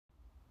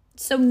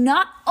So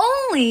not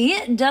only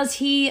does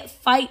he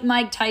fight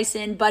Mike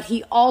Tyson, but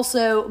he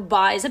also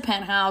buys a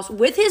penthouse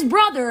with his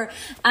brother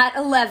at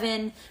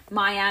 11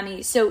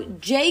 Miami. So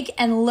Jake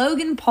and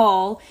Logan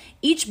Paul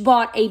each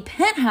bought a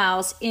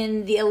penthouse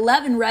in the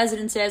 11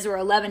 residences or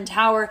 11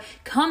 tower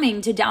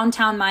coming to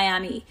downtown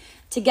Miami.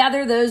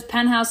 Together, those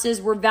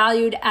penthouses were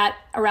valued at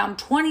around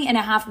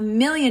 $20.5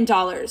 million.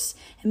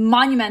 A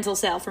monumental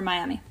sale for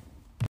Miami.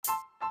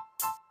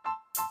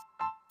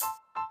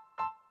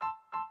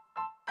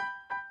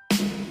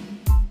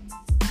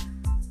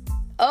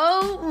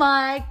 Oh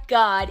my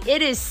God.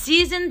 It is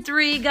season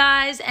 3,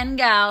 guys and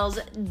gals.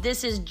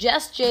 This is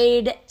Just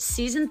Jade,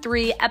 season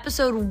 3,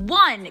 episode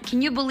 1.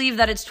 Can you believe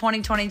that it's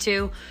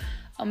 2022?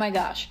 Oh my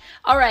gosh.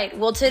 All right.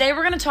 Well, today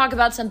we're going to talk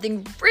about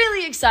something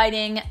really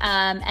exciting,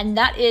 and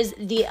that is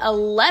the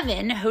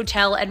 11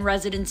 hotel and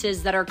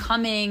residences that are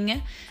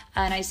coming.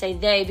 And I say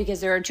they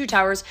because there are 2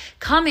 towers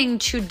coming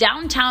to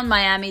downtown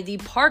Miami, the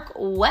Park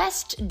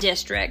West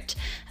District.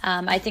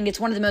 I think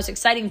it's one of the most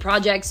exciting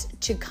projects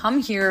to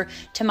come here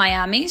to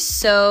Miami.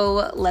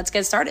 So let's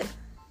get started.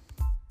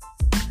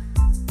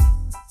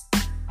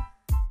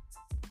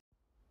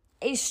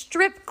 A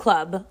strip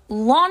club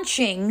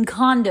launching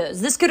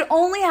condos. This could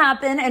only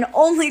happen and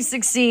only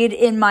succeed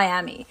in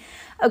Miami.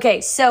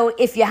 Okay, so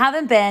if you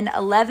haven't been,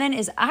 11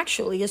 is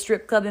actually a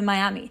strip club in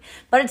Miami.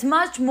 But it's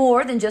much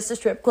more than just a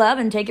strip club,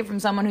 and take it from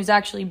someone who's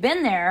actually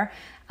been there.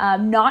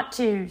 Not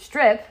to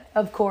strip,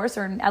 of course,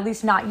 or at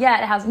least not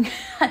yet. It hasn't.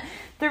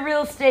 The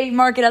real estate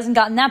market hasn't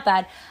gotten that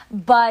bad.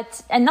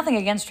 And nothing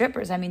against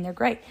strippers. I mean, they're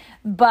great.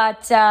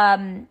 But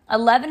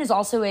 11 is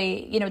also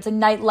it's a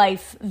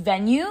nightlife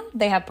venue.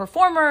 They have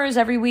performers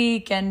every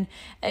week, and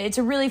it's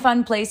a really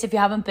fun place if you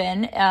haven't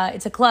been.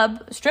 It's a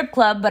club, strip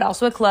club, but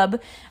also a club.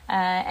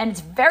 And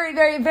it's very,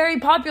 very, very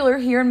popular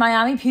here in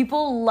Miami.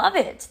 People love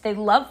it. They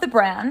love the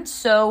brand.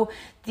 So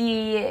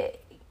the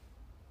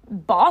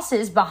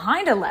bosses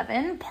behind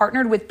 11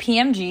 partnered with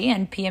PMG,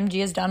 and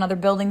PMG has done other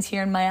buildings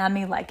here in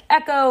Miami like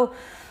Echo,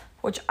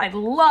 which I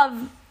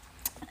love,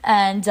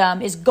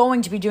 and is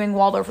going to be doing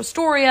Waldorf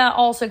Astoria,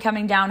 also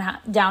coming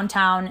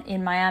downtown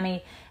in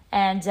Miami.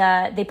 And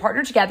they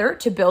partnered together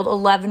to build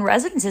 11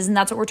 residences, and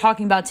that's what we're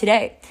talking about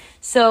today.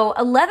 So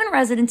 11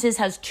 residences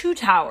has 2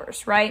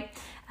 towers, right?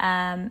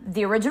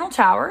 The original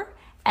tower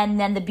and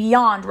then the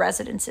Beyond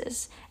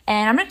residences.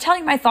 And I'm going to tell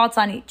you my thoughts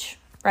on each,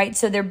 right?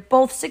 So they're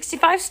both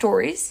 65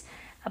 stories,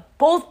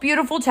 both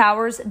beautiful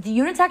towers. The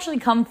units actually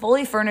come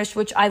fully furnished,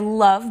 which I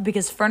love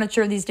because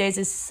furniture these days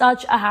is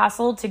such a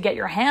hassle to get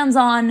your hands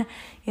on,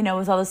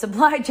 with all the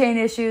supply chain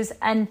issues.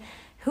 And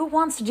who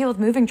wants to deal with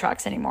moving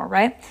trucks anymore,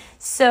 right?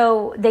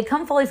 So they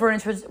come fully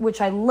furnished,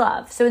 which I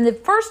love. So in the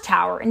first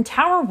tower, in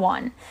Tower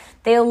 1,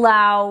 they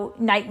allow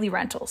nightly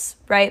rentals,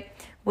 right?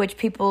 Which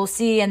people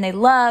see and they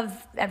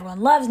love.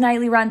 Everyone loves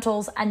nightly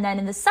rentals. And then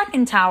in the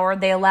second tower,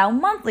 they allow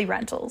monthly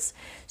rentals.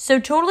 So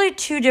totally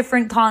 2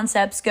 different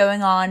concepts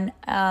going on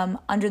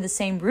under the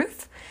same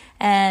roof.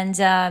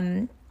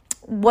 And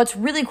what's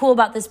really cool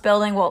about this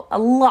building, well, a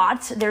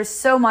lot. There's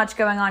so much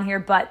going on here,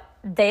 but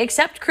they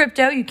accept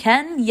crypto. You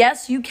can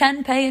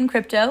pay in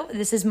crypto.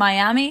 This is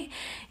Miami.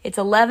 It's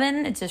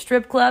 11. It's a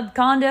strip club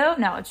condo.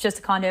 No, it's just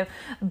a condo.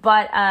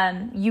 But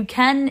you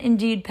can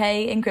indeed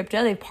pay in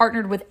crypto. They've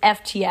partnered with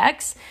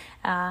FTX,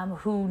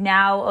 who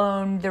now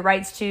own the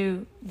rights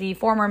to the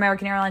former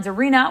American Airlines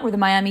Arena where the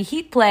Miami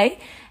Heat play.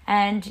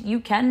 And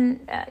you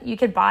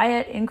could buy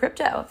it in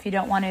crypto if you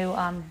don't want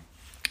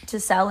to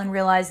sell and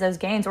realize those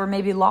gains, or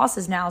maybe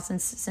losses now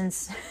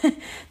since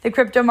the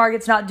crypto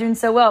market's not doing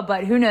so well.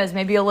 But who knows?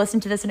 Maybe you'll listen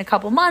to this in a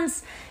couple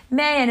months,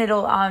 and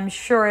I'm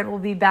sure it will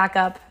be back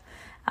up.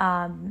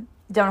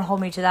 Don't hold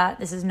me to that.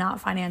 This is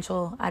not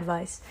financial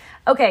advice.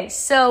 Okay,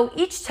 so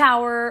each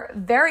tower,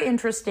 very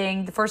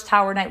interesting. The first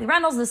tower, nightly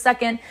rentals. The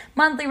second,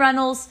 monthly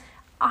rentals.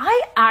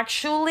 I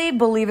actually,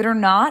 believe it or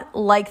not,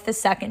 like the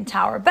second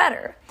tower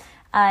better.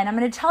 And I'm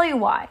going to tell you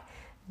why.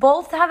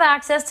 Both have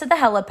access to the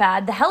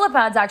helipad. The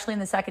helipad's actually in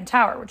the second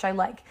tower, which I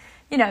like,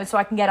 so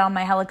I can get on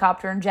my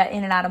helicopter and jet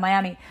in and out of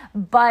Miami.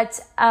 But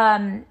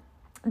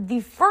the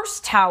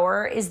first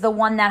tower is the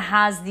one that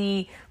has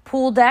the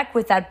pool deck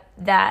with that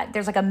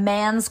there's like a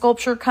man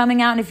sculpture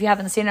coming out. And if you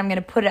haven't seen it, I'm going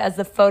to put it as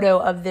the photo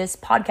of this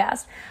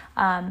podcast.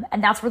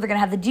 And that's where they're going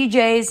to have the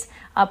DJs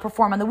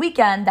perform on the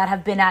weekend that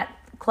have been at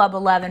Club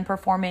 11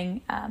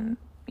 performing, the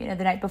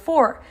night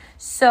before.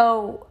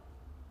 So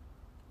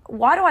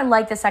why do I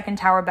like the second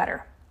tower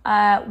better?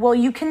 Well,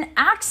 you can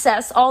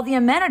access all the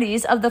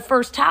amenities of the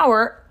first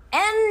tower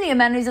and the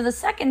amenities of the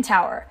second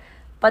tower.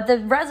 But the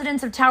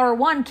residents of Tower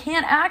 1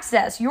 can't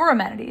access your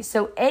amenities.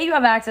 So A, you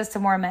have access to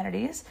more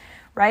amenities,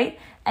 right?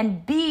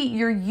 And B,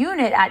 your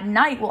unit at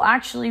night will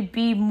actually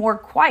be more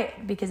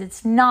quiet because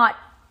it's not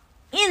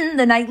in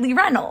the nightly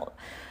rental.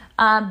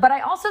 But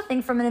I also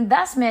think from an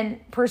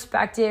investment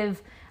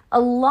perspective,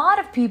 a lot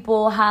of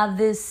people have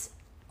this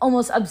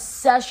almost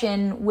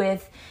obsession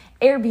with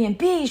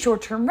Airbnb,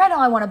 short-term rental.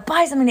 I want to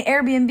buy something to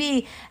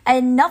Airbnb.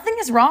 And nothing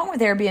is wrong with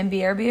Airbnb.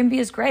 Airbnb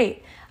is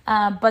great.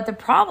 But the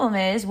problem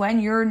is when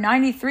your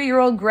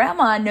 93-year-old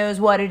grandma knows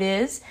what it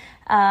is,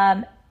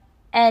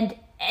 and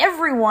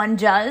everyone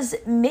does,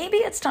 maybe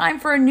it's time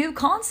for a new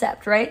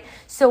concept, right?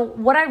 So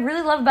what I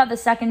really love about the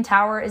second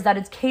tower is that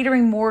it's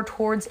catering more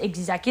towards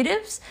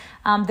executives.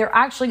 They're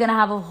actually going to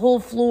have a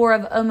whole floor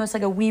of almost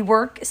like a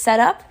WeWork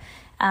setup,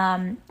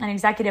 an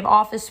executive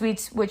office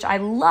suites, which I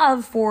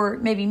love for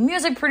maybe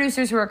music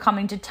producers who are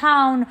coming to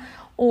town,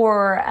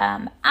 or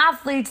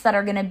athletes that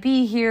are going to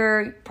be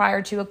here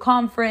prior to a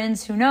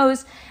conference, who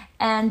knows?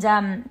 And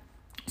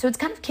so it's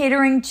kind of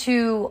catering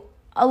to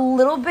a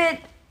little bit,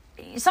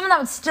 someone that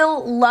would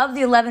still love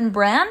the 11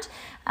 brand,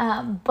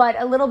 but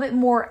a little bit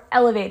more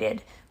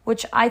elevated,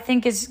 which I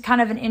think is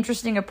kind of an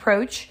interesting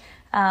approach,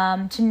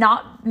 to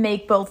not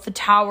make both the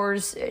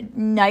towers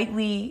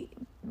nightly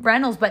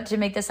rentals, but to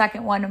make the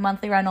second one a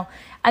monthly rental.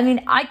 I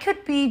mean, I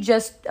could be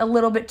just a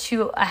little bit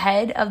too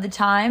ahead of the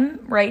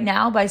time right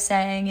now by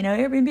saying,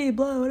 Airbnb,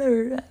 blah,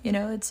 whatever,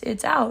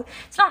 it's out.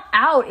 It's not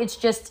out. It's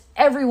just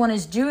everyone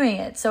is doing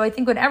it. So I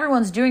think when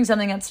everyone's doing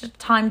something, it's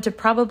time to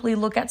probably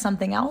look at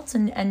something else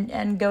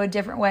and go a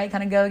different way,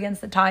 kind of go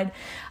against the tide,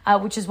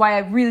 which is why I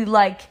really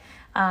like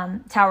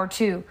Tower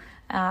 2.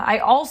 I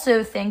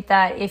also think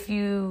that if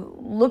you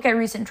look at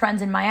recent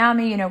trends in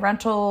Miami,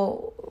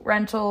 rental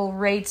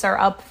rates are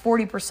up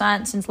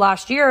 40% since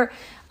last year,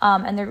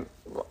 and they're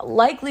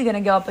likely going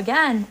to go up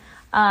again.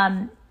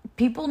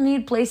 People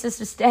need places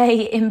to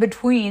stay in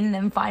between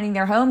them finding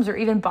their homes or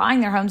even buying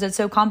their homes. It's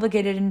so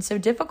complicated and so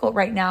difficult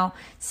right now.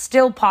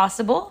 Still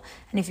possible,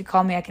 and if you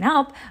call me, I can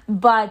help.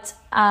 But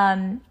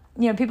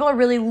people are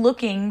really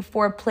looking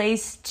for a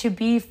place to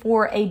be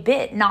for a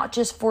bit, not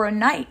just for a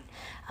night.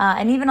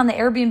 And even on the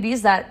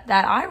Airbnbs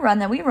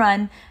that we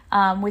run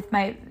with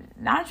my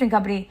management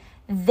company,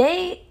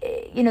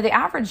 the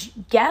average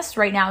guest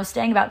right now is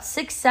staying about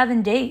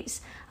 6-7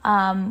 days.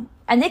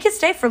 And they could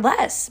stay for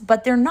less,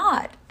 but they're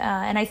not.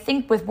 And I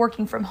think with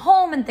working from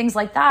home and things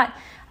like that,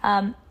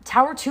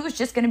 Tower 2 is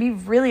just going to be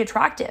really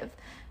attractive.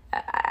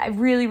 I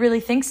really, really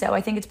think so.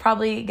 I think it's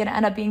probably going to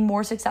end up being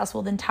more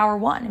successful than Tower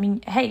 1. I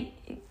mean, hey,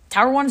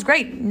 Tower 1 is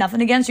great.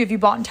 Nothing against you if you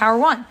bought in Tower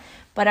 1.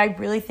 But I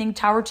really think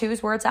Tower 2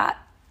 is where it's at.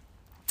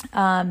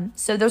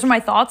 So those are my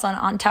thoughts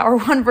on Tower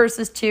 1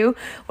 versus 2.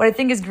 What I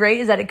think is great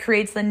is that it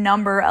creates the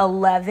number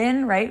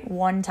 11, right?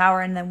 One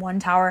tower and then one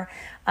tower.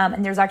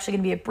 And there's actually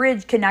going to be a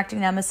bridge connecting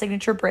them, a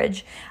signature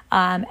bridge.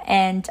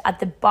 And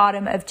at the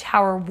bottom of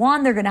Tower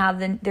 1, they're going to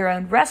have their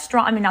own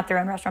restaurant. I mean, not their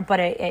own restaurant,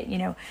 but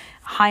a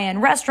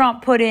high-end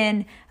restaurant put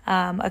in,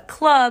 a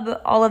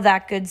club, all of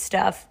that good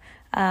stuff.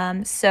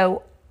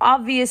 So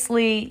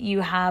obviously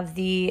you have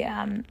the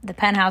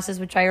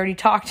penthouses, which I already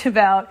talked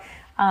about.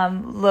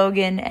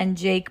 Logan and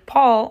Jake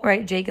Paul,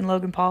 right? Jake and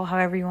Logan Paul,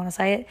 however you want to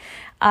say it.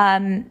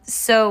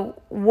 So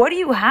what do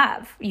you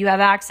have? You have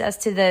access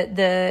to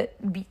the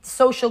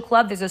social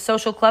club. There's a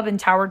social club in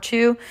Tower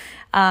 2.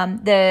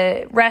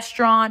 The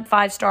restaurant,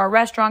 5-star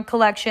restaurant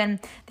collection.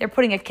 They're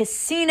putting a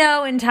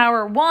casino in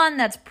Tower 1.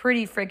 That's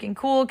pretty freaking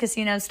cool.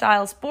 Casino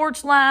style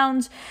sports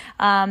lounge.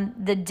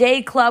 The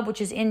day club,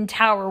 which is in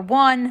Tower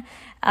 1.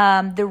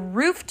 The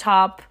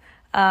rooftop,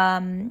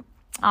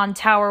 on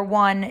Tower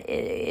 1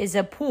 is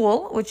a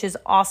pool, which is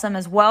awesome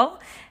as well.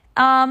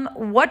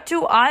 What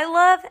do I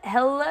love?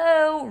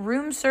 Hello,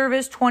 room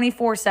service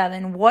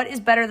 24/7. What is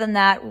better than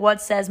that?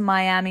 What says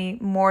Miami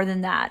more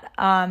than that?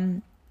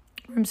 Room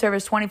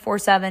service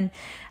 24/7.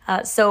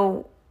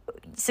 So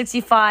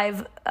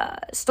 65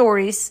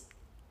 stories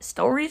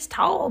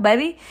tall,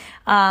 baby.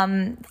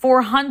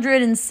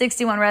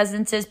 461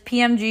 residences.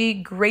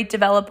 PMG, great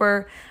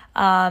developer.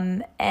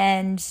 And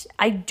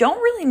I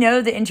don't really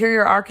know the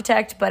interior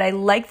architect, but I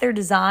like their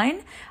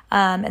design.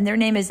 And their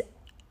name is,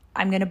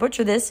 I'm going to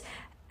butcher this,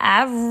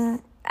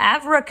 Avroko.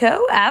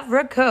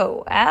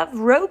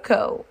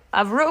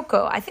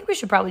 I think we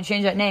should probably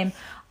change that name.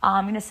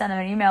 I'm going to send them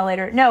an email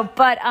later. No,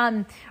 but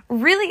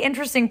really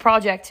interesting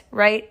project,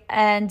 right?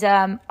 And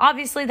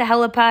obviously the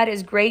helipad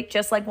is great,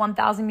 just like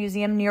 1000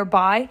 Museum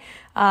nearby.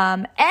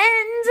 And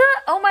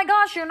oh my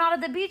gosh, you're not at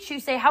the beach. You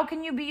say, how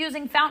can you be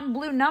using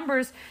Fontainebleau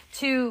numbers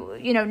to,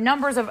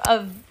 numbers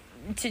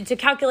to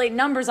calculate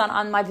numbers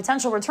on my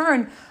potential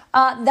return?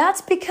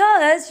 That's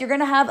because you're going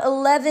to have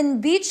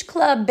 11 Beach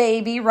Club,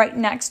 baby, right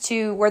next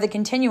to where the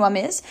Continuum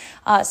is,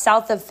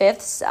 south of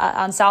 5th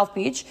on South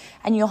Beach.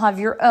 And you'll have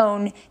your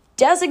own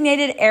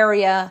designated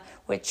area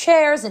with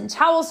chairs and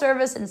towel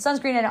service and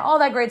sunscreen and all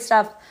that great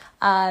stuff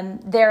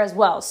there as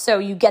well. So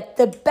you get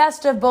the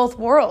best of both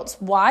worlds.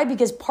 Why?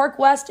 Because Park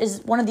West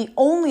is one of the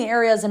only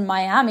areas in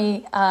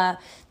Miami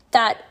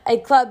that a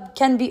club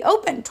can be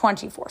open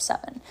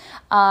 24/7.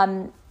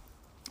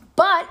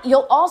 But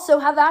you'll also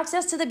have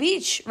access to the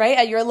beach, right,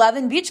 at your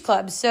 11 beach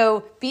clubs.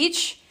 So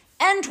beach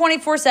and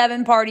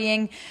 24/7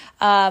 partying,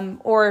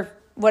 or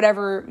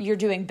whatever you're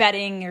doing,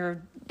 betting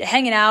or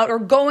hanging out, or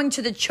going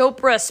to the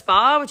Chopra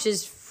Spa, which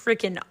is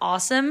freaking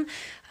awesome.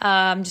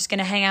 I'm just going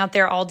to hang out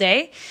there all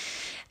day.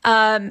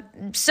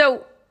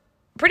 So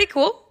pretty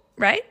cool,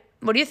 right?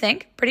 What do you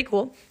think? Pretty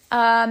cool.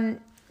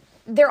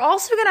 They're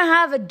also going to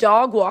have a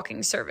dog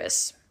walking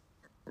service,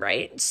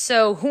 right?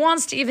 So who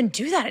wants to even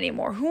do that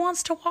anymore? Who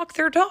wants to walk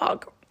their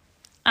dog?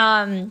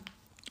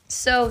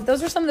 So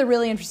those are some of the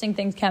really interesting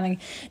things coming.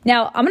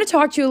 Now, I'm going to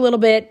talk to you a little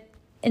bit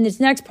in this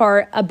next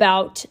part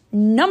about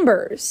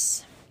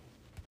numbers.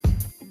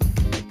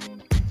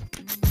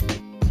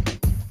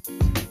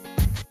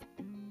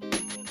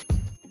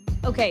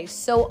 Okay,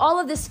 so all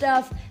of this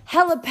stuff,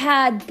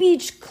 helipad,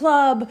 beach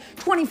club,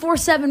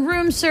 24/7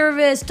 room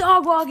service,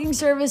 dog walking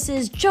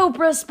services,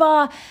 Chopra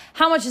Spa.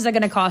 How much is that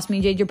going to cost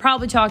me, Jade? You're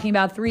probably talking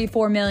about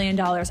 $3-4 million.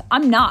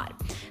 I'm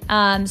not.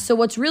 So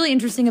what's really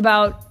interesting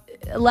about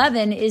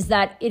 11 is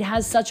that it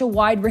has such a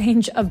wide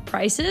range of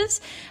prices.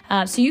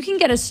 So you can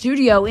get a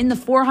studio in the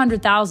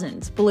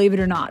 400,000s, believe it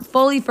or not,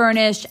 fully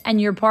furnished,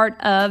 and you're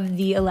part of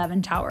the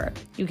 11 tower.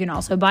 You can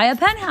also buy a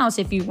penthouse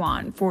if you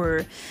want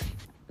for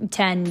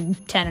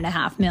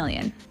 10.5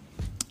 million.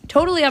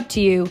 Totally up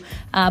to you,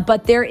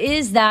 but there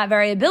is that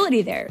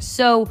variability there.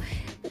 So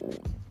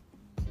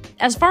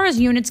as far as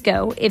units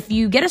go, if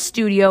you get a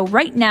studio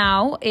right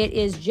now, it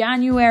is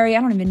January,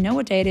 I don't even know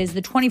what day it is,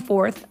 the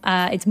 24th.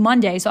 It's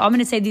Monday, so I'm going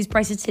to say these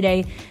prices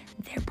today,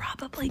 they're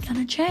probably going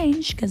to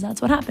change because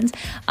that's what happens.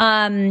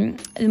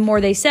 The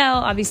more they sell,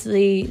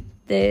 obviously,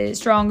 the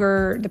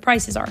stronger the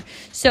prices are.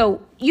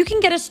 So you can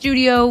get a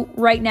studio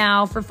right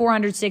now for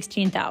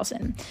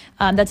 $416,000.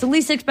 That's the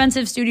least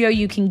expensive studio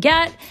you can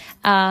get.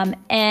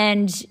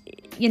 And,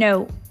 you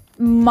know,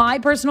 my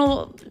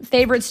personal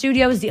favorite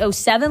studio is the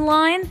 07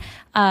 line.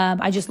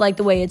 I just like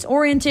the way it's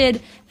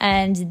oriented.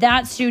 And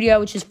that studio,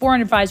 which is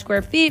 405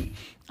 square feet,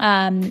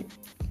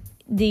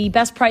 the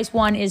best price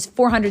one is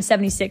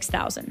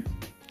 $476,000.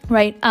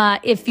 Right.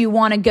 If you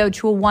want to go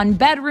to a one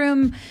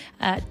bedroom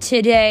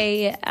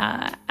today,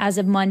 as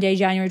of Monday,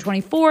 January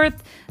 24th,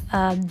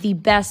 the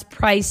best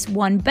price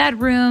one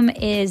bedroom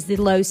is the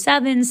low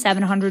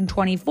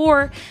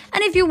 724.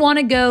 And if you want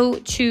to go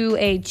to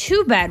a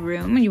two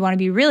bedroom and you want to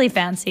be really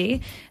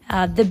fancy,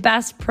 the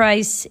best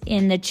price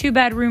in the two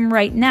bedroom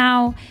right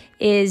now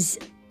is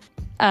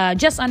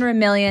just under $1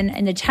 million,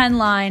 and the 10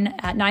 line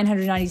at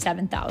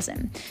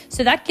 $997,000.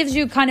 So that gives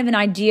you kind of an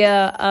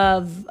idea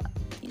of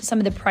some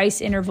of the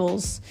price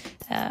intervals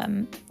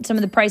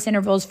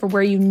for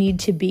where you need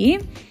to be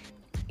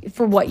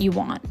for what you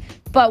want.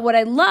 But what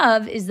I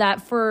love is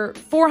that for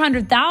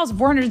 $400,000,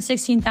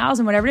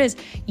 $416,000, whatever it is,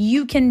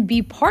 you can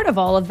be part of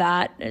all of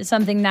that,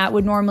 something that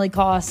would normally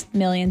cost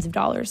millions of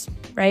dollars,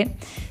 right?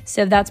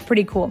 So that's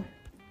pretty cool.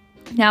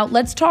 Now,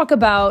 let's talk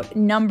about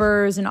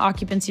numbers and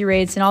occupancy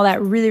rates and all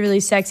that really,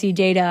 really sexy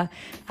data,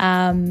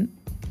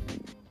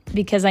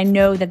 because I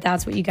know that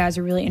that's what you guys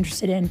are really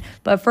interested in.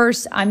 But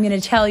first, I'm going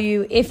to tell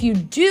you, if you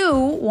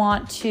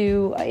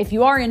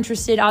are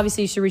interested,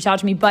 obviously you should reach out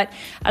to me. But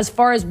as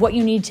far as what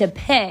you need to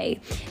pay,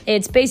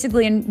 it's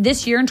basically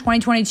this year in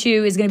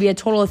 2022 is going to be a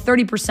total of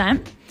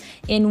 30%.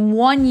 In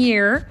 1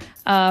 year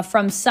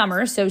from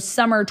summer, so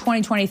summer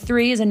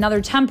 2023 is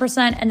another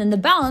 10%, and then the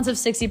balance of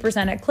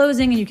 60% at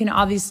closing. And you can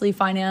obviously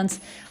finance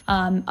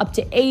up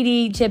to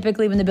 80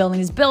 typically when the building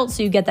is built,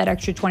 so you get that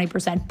extra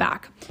 20%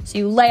 back. So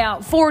you lay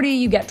out 40,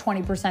 you get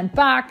 20%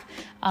 back,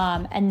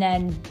 and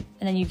then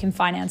you can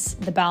finance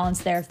the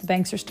balance there if the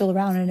banks are still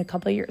around in a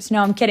couple of years.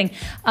 No, I'm kidding.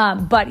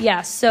 But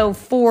yeah, so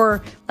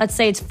let's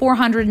say it's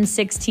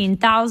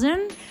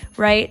 $416,000,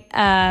 right?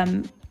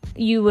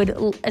 You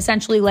would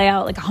essentially lay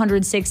out like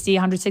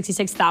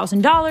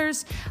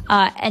 $166,000,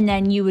 and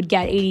then you would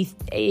get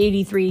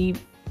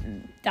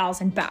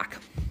 $83,000 back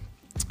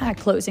at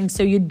closing.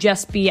 So you'd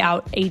just be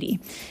out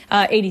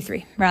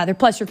 83 rather,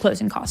 plus your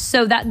closing costs.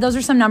 So those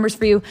are some numbers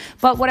for you.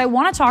 But what I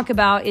want to talk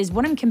about is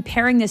what I'm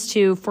comparing this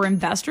to for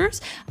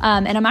investors.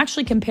 And I'm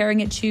actually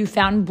comparing it to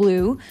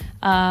Fontainebleau,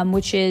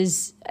 which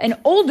is an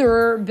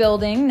older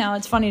building. Now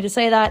it's funny to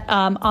say that,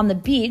 on the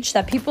beach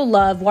that people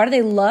love. Why do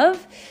they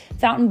love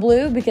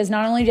Fontainebleau? Because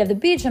not only do you have the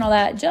beach and all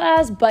that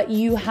jazz, but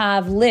you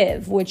have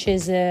Live, which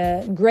is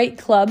a great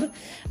club.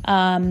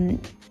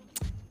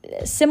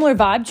 Similar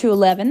vibe to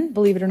 11,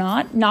 believe it or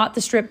not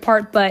the strip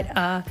part,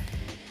 but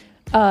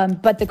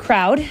the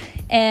crowd.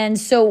 And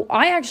so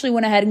I actually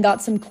went ahead and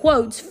got some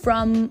quotes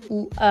from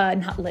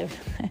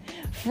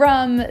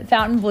from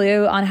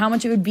Fontainebleau on how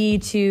much it would be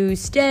to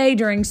stay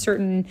during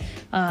certain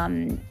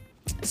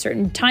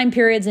time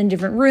periods in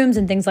different rooms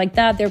and things like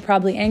that. They're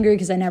probably angry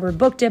because I never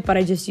booked it, but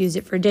I just used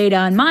it for data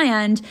on my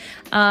end.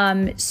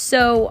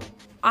 So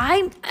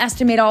I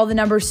estimate all the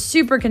numbers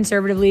super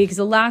conservatively because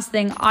the last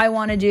thing I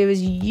want to do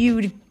is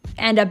you to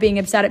end up being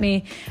upset at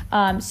me.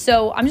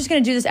 So I'm just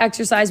going to do this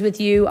exercise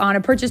with you on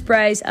a purchase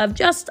price of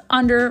just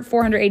under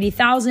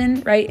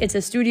 $480,000, right? It's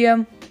a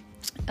studio.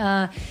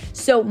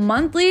 So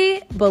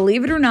monthly,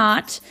 believe it or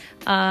not,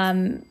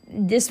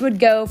 this would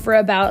go for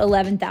about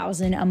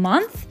 $11,000 a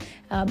month.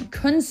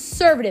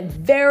 Conservative,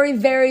 very,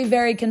 very,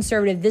 very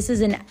conservative. This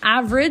is an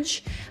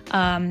average based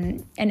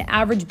on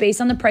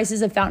the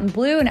prices of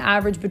Fontainebleau, an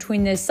average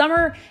between the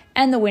summer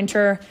and the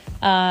winter,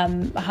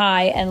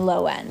 high and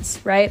low ends,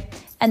 right?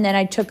 And then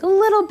I took a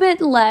little bit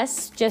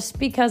less just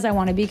because I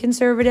want to be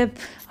conservative.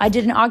 I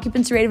did an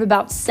occupancy rate of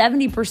about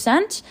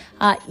 70%,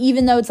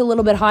 even though it's a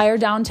little bit higher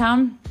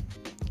downtown.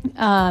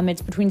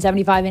 It's between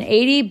 75 and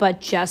 80,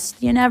 but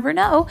just you never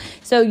know.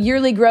 So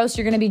yearly gross,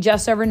 you're going to be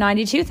just over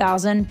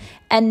 92,000.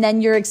 And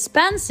then your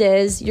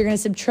expenses, you're going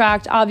to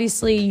subtract,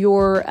 obviously,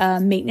 your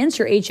maintenance,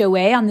 your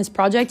HOA on this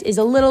project is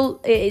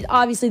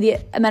obviously the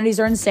amenities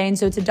are insane.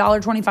 So it's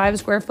 $1.25 a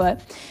square foot.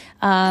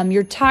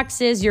 Your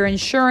taxes, your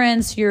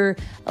insurance, your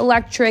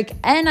electric,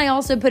 and I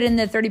also put in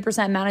the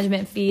 30%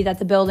 management fee that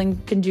the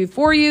building can do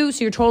for you.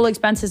 So your total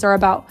expenses are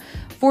about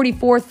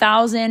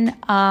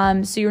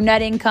 $44,000. So your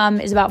net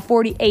income is about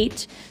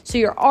 $48,000. So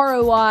your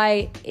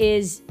ROI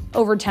is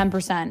over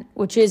 10%,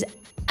 which is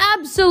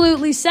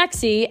absolutely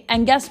sexy.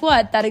 And guess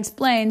what? That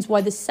explains why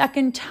the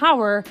second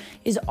tower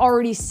is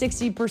already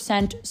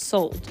 60%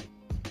 sold.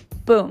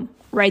 Boom,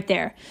 right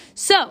there.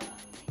 So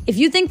if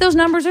you think those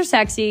numbers are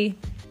sexy,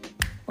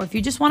 or if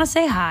you just want to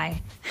say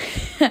hi,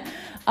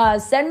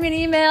 send me an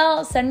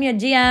email, send me a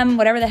DM,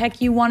 whatever the heck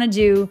you want to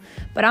do.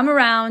 But I'm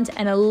around,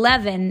 and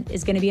 11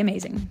 is going to be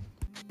amazing.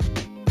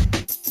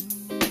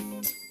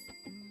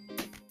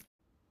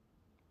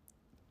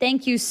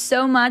 Thank you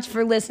so much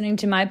for listening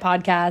to my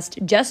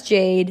podcast, Just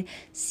Jade,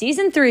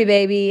 Season 3,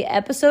 baby,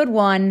 Episode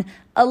 1,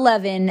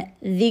 11,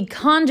 the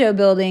condo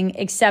building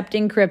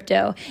accepting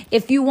crypto.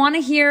 If you want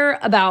to hear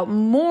about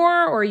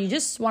more or you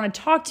just want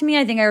to talk to me,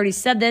 I think I already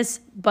said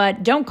this,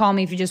 but don't call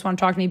me if you just want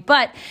to talk to me.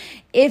 But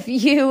if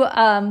you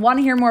want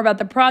to hear more about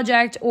the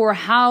project or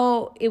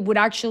how it would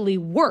actually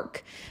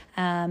work,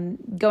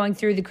 going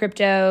through the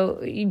crypto,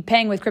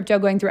 paying with crypto,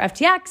 going through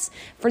FTX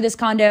for this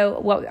condo,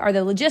 what are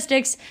the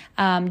logistics?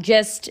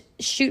 Just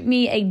shoot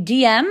me a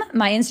DM.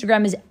 My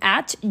Instagram is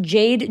at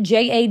Jade,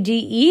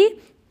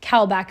 Jade,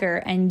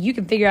 Kalbacher, and you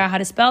can figure out how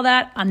to spell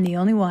that. I'm the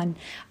only one.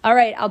 All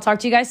right, I'll talk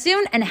to you guys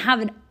soon and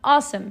have an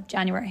awesome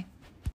January.